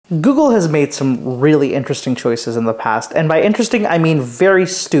Google has made some really interesting choices in the past, and by interesting I mean very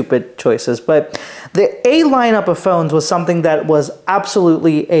stupid choices, but the A lineup of phones was something that was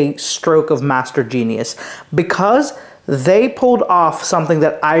absolutely a stroke of master genius, because they pulled off something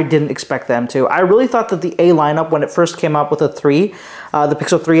that I didn't expect them to. I really thought that the A lineup, when it first came up with the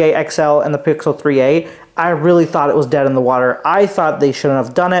Pixel 3a XL and the Pixel 3a, I really thought it was dead in the water. I thought they shouldn't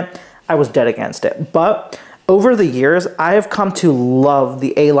have done it. I was dead against it. But over the years, I have come to love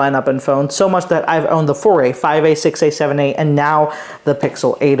the A lineup in phones so much that I've owned the 4A, 5A, 6A, 7A, and now the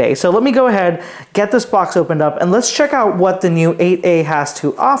Pixel 8A. So let me go ahead, get this box opened up, and let's check out what the new 8A has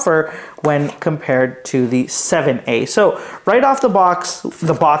to offer when compared to the 7A. So right off the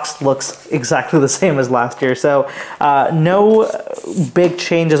box looks exactly the same as last year. So no big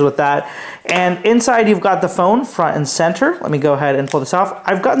changes with that. And inside you've got the phone front and center. Let me go ahead and pull this off.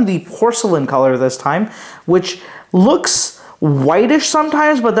 I've gotten the porcelain color this time, which looks whitish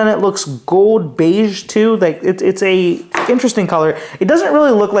sometimes, but then it looks gold beige too. Like it's a interesting color. It doesn't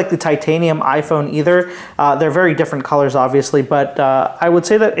really look like the titanium iPhone either. They're very different colors, obviously, but I would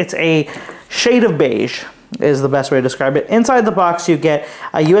say that it's a shade of beige is the best way to describe it. Inside the box, you get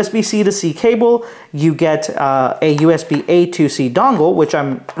a USB-C to C cable, you get a USB-A to C dongle, which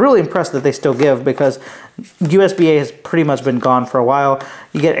I'm really impressed that they still give, because USB-A has pretty much been gone for a while.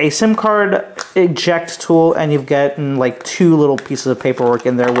 You get a SIM card eject tool, and you've gotten like 2 little pieces of paperwork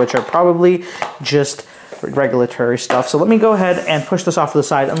in there, which are probably just regulatory stuff. So let me go ahead and push this off to the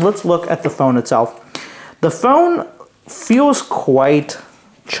side, and let's look at the phone itself. The phone feels quite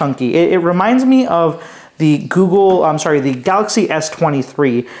chunky. It reminds me of the Galaxy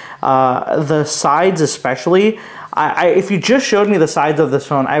S23, the sides especially. If you just showed me the sides of this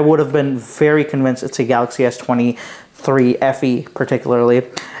phone, I would have been very convinced it's a Galaxy S23 FE particularly.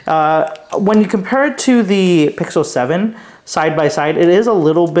 When you compare it to the Pixel 7 side by side, it is a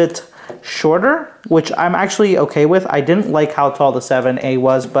little bit shorter, which I'm actually okay with. I didn't like how tall the 7A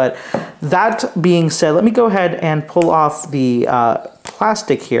was, but that being said, let me go ahead and pull off the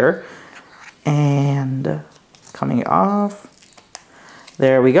plastic here. And coming off,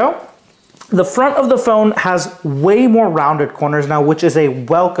 there we go. The front of the phone has way more rounded corners now, which is a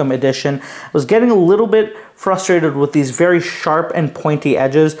welcome addition. I was getting a little bit frustrated with these very sharp and pointy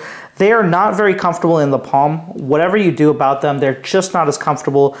edges. They are not very comfortable in the palm. Whatever you do about them, they're just not as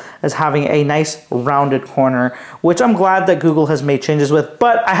comfortable as having a nice rounded corner, which I'm glad that Google has made changes with.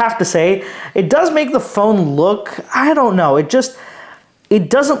 But I have to say, it does make the phone look, I don't know, it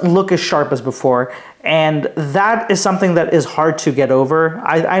doesn't look as sharp as before, and that is something that is hard to get over.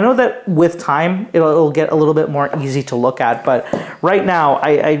 I know that with time, it'll get a little bit more easy to look at, but right now,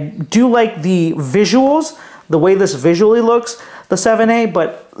 I do like the visuals, the way this visually looks, the 7A,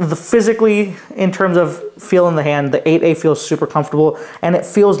 but physically, in terms of feel in the hand, the 8A feels super comfortable, and it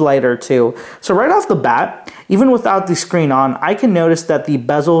feels lighter too. So right off the bat, even without the screen on, I can notice that the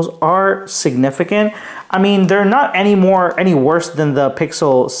bezels are significant. I mean, they're not any worse than the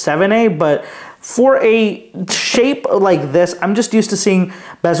Pixel 7A, but for a shape like this, I'm just used to seeing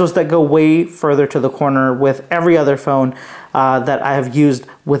bezels that go way further to the corner with every other phone that I have used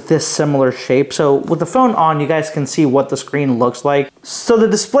with this similar shape. So with the phone on, you guys can see what the screen looks like. So the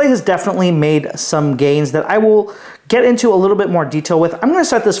display has definitely made some gains that I will get into a little bit more detail with. I'm going to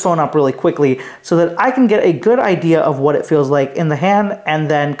set this phone up really quickly so that I can get a good idea of what it feels like in the hand,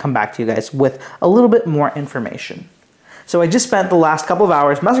 and then come back to you guys with a little bit more information. So I just spent the last couple of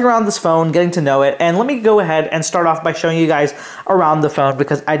hours messing around with this phone, getting to know it, and let me go ahead and start off by showing you guys around the phone,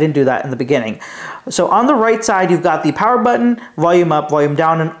 because I didn't do that in the beginning. So on the right side, you've got the power button, volume up, volume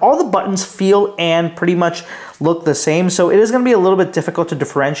down, and all the buttons feel and pretty much look the same. So it is going to be a little bit difficult to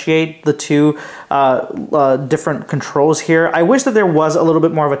differentiate the two different controls here. I wish that there was a little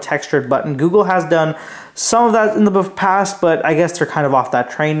bit more of a textured button. Google has done some of that in the past, but I guess they're kind of off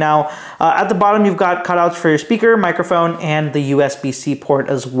that train now. At the bottom, you've got cutouts for your speaker, microphone, and the USB-C port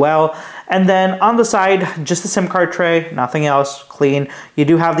as well. And then on the side, just the SIM card tray, nothing else, clean. You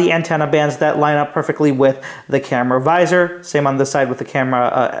do have the antenna bands that line up perfectly with the camera visor. Same on this side with the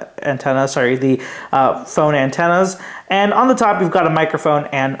camera the phone antennas. And on the top, you've got a microphone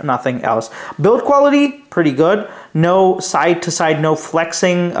and nothing else. Build quality, pretty good. No side to side, no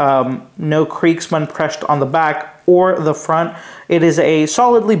flexing, no creaks when pressed on the back or the front. It is a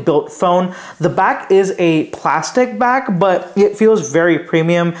solidly built phone. The back is a plastic back, but it feels very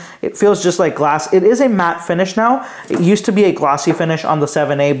premium. It feels just like glass. It is a matte finish now. It used to be a glossy finish on the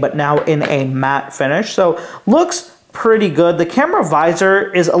 7A, but now in a matte finish. So looks pretty good. The camera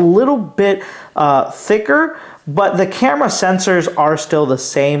visor is a little bit thicker, but the camera sensors are still the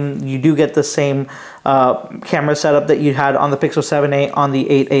same. You do get the same camera setup that you had on the Pixel 7a on the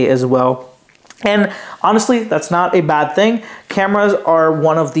 8a as well. And honestly, that's not a bad thing. Cameras are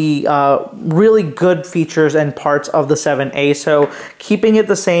one of the really good features and parts of the 7a, so keeping it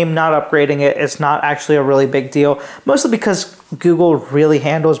the same, not upgrading it, is not actually a really big deal, mostly because Google really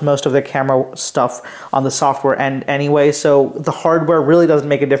handles most of their camera stuff on the software end anyway, so the hardware really doesn't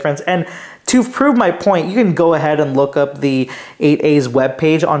make a difference. And to prove my point, you can go ahead and look up the 8a's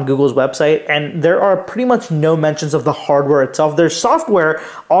webpage on Google's website, and there are pretty much no mentions of the hardware itself. There's software,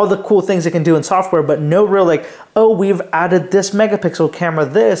 all the cool things it can do in software, but no real like, oh, we've added this megapixel camera,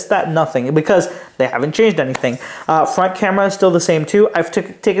 this, that, nothing, because they haven't changed anything. Front camera is still the same too. I've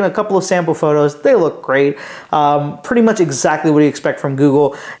taken a couple of sample photos. They look great. Pretty much exactly what you expect from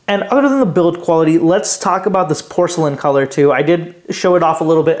Google. And other than the build quality, let's talk about this porcelain color too. I did show it off a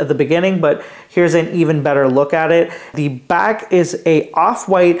little bit at the beginning, but here's an even better look at it. The back is a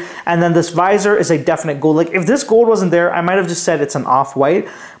off-white, and then this visor is a definite gold. Like if this gold wasn't there, I might have just said it's an off-white,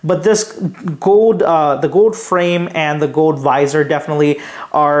 but this gold, the gold frame and the gold visor definitely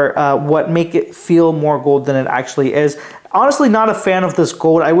are what make it feel more gold than it actually is. Honestly, not a fan of this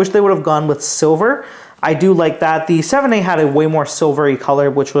gold. I wish they would have gone with silver. I do like that. The 7a had a way more silvery color,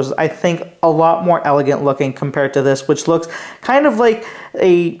 which was, I think, a lot more elegant looking compared to this, which looks kind of like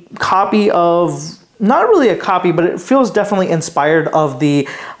a copy of, not really a copy, but it feels definitely inspired of the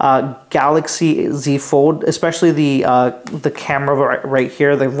Galaxy Z Fold, especially the camera right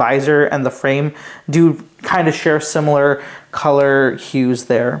here, the visor and the frame do kind of share similar color hues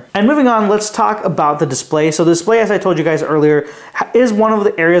there. And moving on, let's talk about the display. So the display, as I told you guys earlier, is one of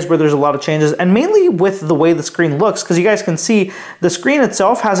the areas where there's a lot of changes, and mainly with the way the screen looks, because you guys can see the screen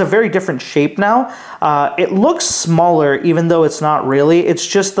itself has a very different shape now. It looks smaller, even though it's not really. It's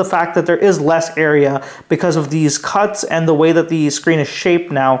just the fact that there is less area because of these cuts and the way that the screen is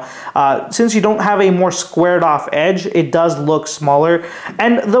shaped now. Since you don't have a more squared off edge, it does look smaller.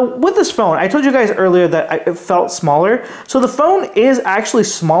 And with this phone, I told you guys earlier that it felt smaller. So the phone is actually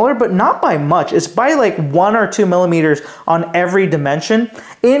smaller, but not by much. It's by like 1 or 2 millimeters on every dimension,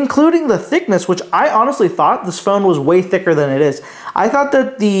 including the thickness, which I honestly thought this phone was way thicker than it is. I thought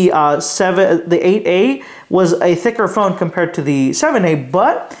that the 8A was a thicker phone compared to the 7A,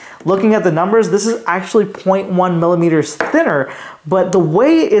 but looking at the numbers, this is actually 0.1 millimeters thinner, but the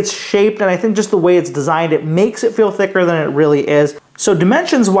way it's shaped, and I think just the way it's designed, it makes it feel thicker than it really is. So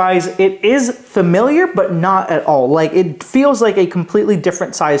dimensions wise, it is familiar, but not at all. Like it feels like a completely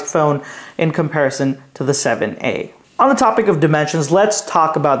different sized phone in comparison to the 7A. On the topic of dimensions, let's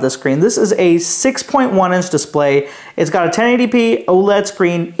talk about this screen. This is a 6.1 inch display. It's got a 1080p OLED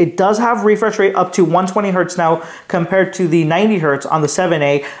screen. It does have refresh rate up to 120 Hertz now compared to the 90 Hertz on the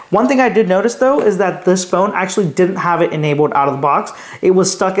 7A. One thing I did notice though is that this phone actually didn't have it enabled out of the box. It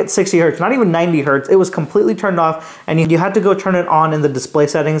was stuck at 60 Hertz, not even 90 Hertz. It was completely turned off, and you had to go turn it on in the display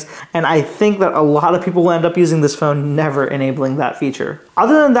settings. And I think that a lot of people will end up using this phone never enabling that feature.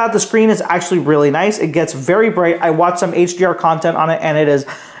 Other than that, the screen is actually really nice. It gets very bright. I watched some HDR content on it, and it is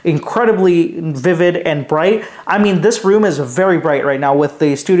incredibly vivid and bright. I mean, this room is very bright right now with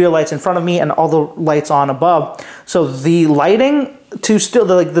the studio lights in front of me and all the lights on above. So the lighting to still,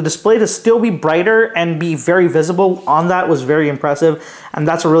 the display to still be brighter and be very visible on that was very impressive, and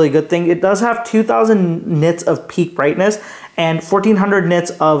that's a really good thing. It does have 2000 nits of peak brightness and 1400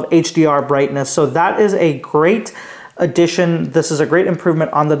 nits of HDR brightness, so that is a great addition. This is a great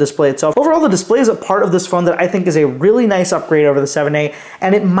improvement on the display itself. Overall, the display is a part of this phone that I think is a really nice upgrade over the 7A,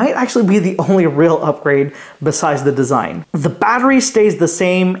 and it might actually be the only real upgrade besides the design. The battery stays the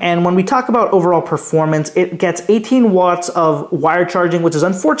same, and when we talk about overall performance, it gets 18 watts of wire charging, which is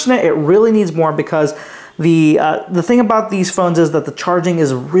unfortunate. It really needs more because the thing about these phones is that the charging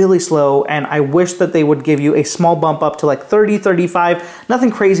is really slow, and I wish that they would give you a small bump up to like 30, 35, nothing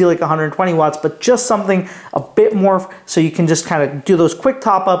crazy like 120 watts, but just something a bit more so you can just kind of do those quick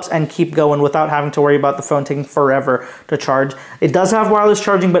top-ups and keep going without having to worry about the phone taking forever to charge. It does have wireless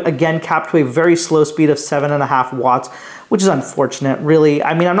charging, but again, capped to a very slow speed of 7.5 watts, which is unfortunate, really.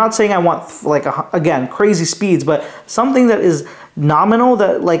 I mean, I'm not saying I want, like, again, crazy speeds, but something that is nominal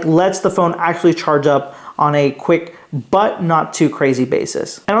that like lets the phone actually charge up on a quick but not too crazy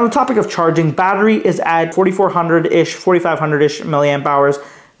basis. And on the topic of charging, battery is at 4400-ish, 4500-ish milliamp hours.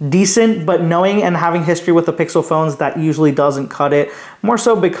 Decent, but knowing and having history with the Pixel phones, that usually doesn't cut it, more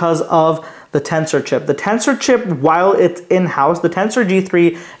so because of the Tensor chip. The Tensor chip, while it's in-house, the Tensor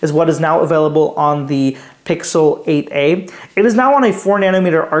G3 is what is now available on the Pixel 8a. It is now on a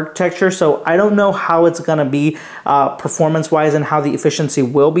 4nm architecture, so I don't know how it's going to be performance-wise and how the efficiency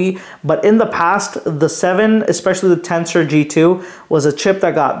will be, but in the past, the 7, especially the Tensor G2, was a chip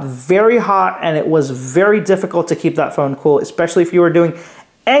that got very hot, and it was very difficult to keep that phone cool, especially if you were doing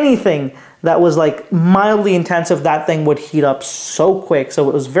anything that was like mildly intensive. That thing would heat up so quick, so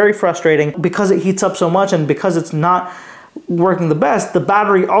it was very frustrating. Because it heats up so much and because it's not working the best, the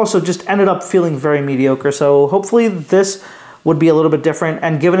battery also just ended up feeling very mediocre. So hopefully this would be a little bit different,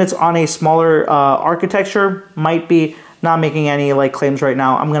 and given it's on a smaller architecture, might be not making any like claims right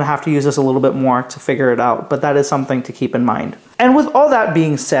now. I'm gonna have to use this a little bit more to figure it out, but that is something to keep in mind. And with all that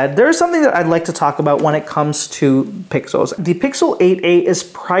being said, there is something that I'd like to talk about when it comes to Pixels. The Pixel 8a is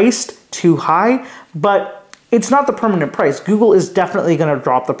priced too high, but it's not the permanent price. Google is definitely going to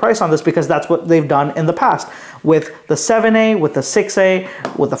drop the price on this because that's what they've done in the past with the 7a, with the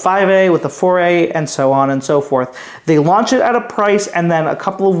 6a, with the 5a, with the 4a, and so on and so forth. They launch it at a price, and then a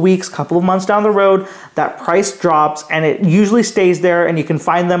couple of weeks, couple of months down the road, that price drops, and it usually stays there, and you can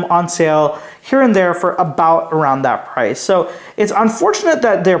find them on sale here and there for about around that price. So it's unfortunate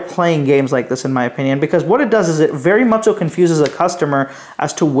that they're playing games like this, in my opinion, because what it does is it very much so confuses a customer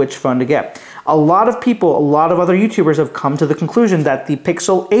as to which phone to get. A lot of people, a lot of other YouTubers have come to the conclusion that the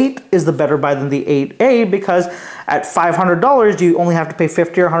Pixel 8 is the better buy than the 8a because at $500 you only have to pay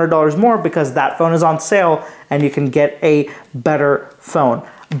 $50 or $100 more because that phone is on sale and you can get a better phone.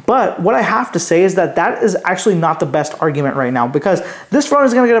 But what I have to say is that that is actually not the best argument right now, because this phone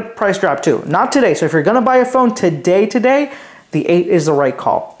is going to get a price drop too. Not today. So if you're going to buy a phone today, the 8 is the right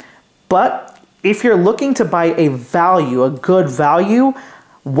call. But if you're looking to buy a value, a good value,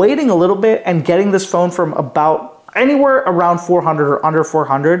 waiting a little bit and getting this phone from about anywhere around 400 or under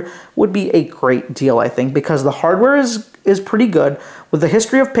 400 would be a great deal, I think, because the hardware is pretty good. With the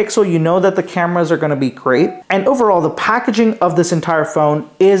history of Pixel, you know that the cameras are going to be great, and overall the packaging of this entire phone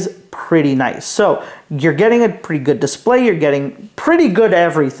is pretty nice. So you're getting a pretty good display, you're getting pretty good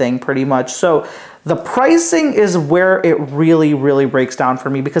everything pretty much. So the pricing is where it really breaks down for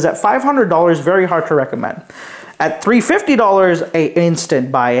me, because at $500, very hard to recommend. At $350, an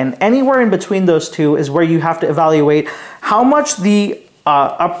instant buy, and anywhere in between those two is where you have to evaluate how much the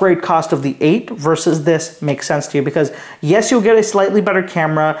upgrade cost of the 8 versus this makes sense to you, because yes, you'll get a slightly better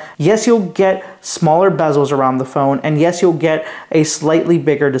camera, yes, you'll get smaller bezels around the phone, and yes, you'll get a slightly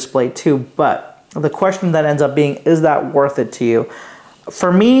bigger display too, but the question that ends up being, is that worth it to you?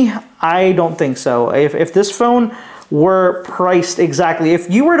 For me, I don't think so. If this phone were priced exactly, if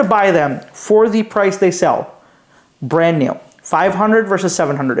you were to buy them for the price they sell, brand new, $500 versus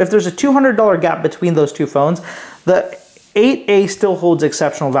 $700. If there's a $200 gap between those two phones, the 8a still holds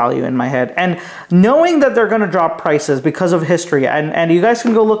exceptional value in my head. And knowing that they're going to drop prices because of history, and you guys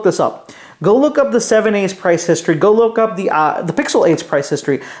can go look this up. Go look up the 7a's price history. Go look up the Pixel 8's price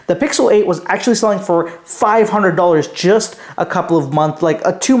history. The Pixel 8 was actually selling for $500 just a couple of months,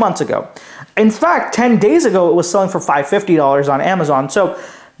 like 2 months ago. In fact, 10 days ago, it was selling for $550 on Amazon. So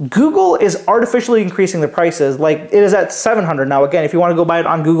Google is artificially increasing the prices. Like, it is at $700 now. Again, if you want to go buy it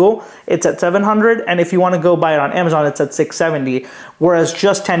on Google, it's at $700, and if you want to go buy it on Amazon, it's at $670. Whereas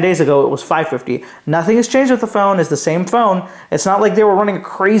just 10 days ago, it was $550. Nothing has changed with the phone. It's the same phone. It's not like they were running a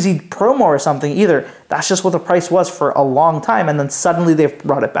crazy promo or something either. That's just what the price was for a long time, and then suddenly they've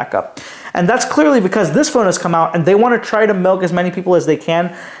brought it back up. And that's clearly because this phone has come out, and they want to try to milk as many people as they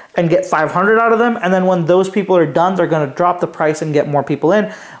can and get 500 out of them, and then when those people are done, they're going to drop the price and get more people in,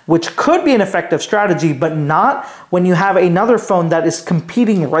 which could be an effective strategy, but not when you have another phone that is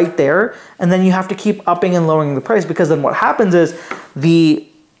competing right there, and then you have to keep upping and lowering the price, because then what happens is the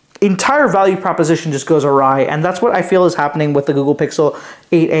entire value proposition just goes awry, and that's what I feel is happening with the Google Pixel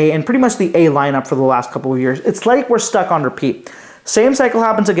 8a and pretty much the A lineup for the last couple of years. It's like we're stuck on repeat. Same cycle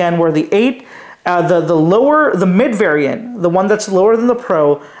happens again, where the 8, the mid variant, the one that's lower than the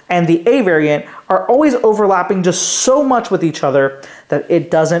Pro, and the A variant are always overlapping just so much with each other that it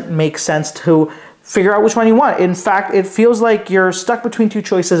doesn't make sense to figure out which one you want. In fact, it feels like you're stuck between two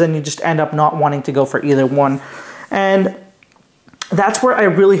choices and you just end up not wanting to go for either one. And that's where I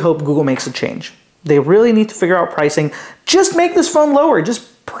really hope Google makes a change. They really need to figure out pricing. Just make this phone lower.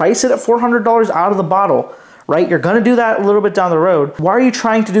 Just price it at $400 out of the bottle. Right? You're going to do that a little bit down the road. Why are you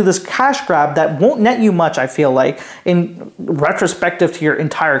trying to do this cash grab that won't net you much, I feel like, in retrospective to your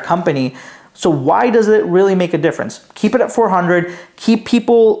entire company? So why does it really make a difference? Keep it at 400. Keep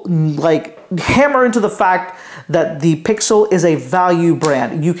people, like, hammer into the fact that the Pixel is a value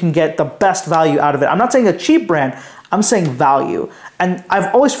brand. You can get the best value out of it. I'm not saying a cheap brand. I'm saying value. And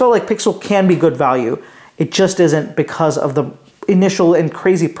I've always felt like Pixel can be good value. It just isn't because of the initial and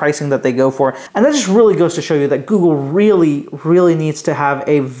crazy pricing that they go for. And that just really goes to show you that Google really, really needs to have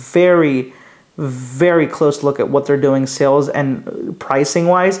a very, very close look at what they're doing sales and pricing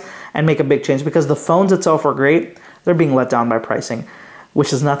wise and make a big change, because the phones itself are great. They're being let down by pricing,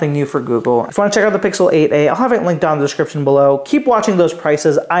 which is nothing new for Google. If you want to check out the Pixel 8a, I'll have it linked down in the description below. Keep watching those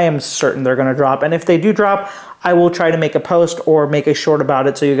prices. I am certain they're going to drop. And if they do drop, I will try to make a post or make a short about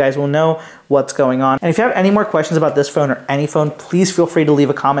it so you guys will know what's going on. And if you have any more questions about this phone or any phone, please feel free to leave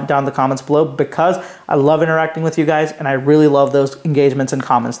a comment down in the comments below, because I love interacting with you guys and I really love those engagements and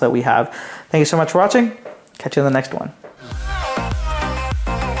comments that we have. Thank you so much for watching. Catch you in the next one.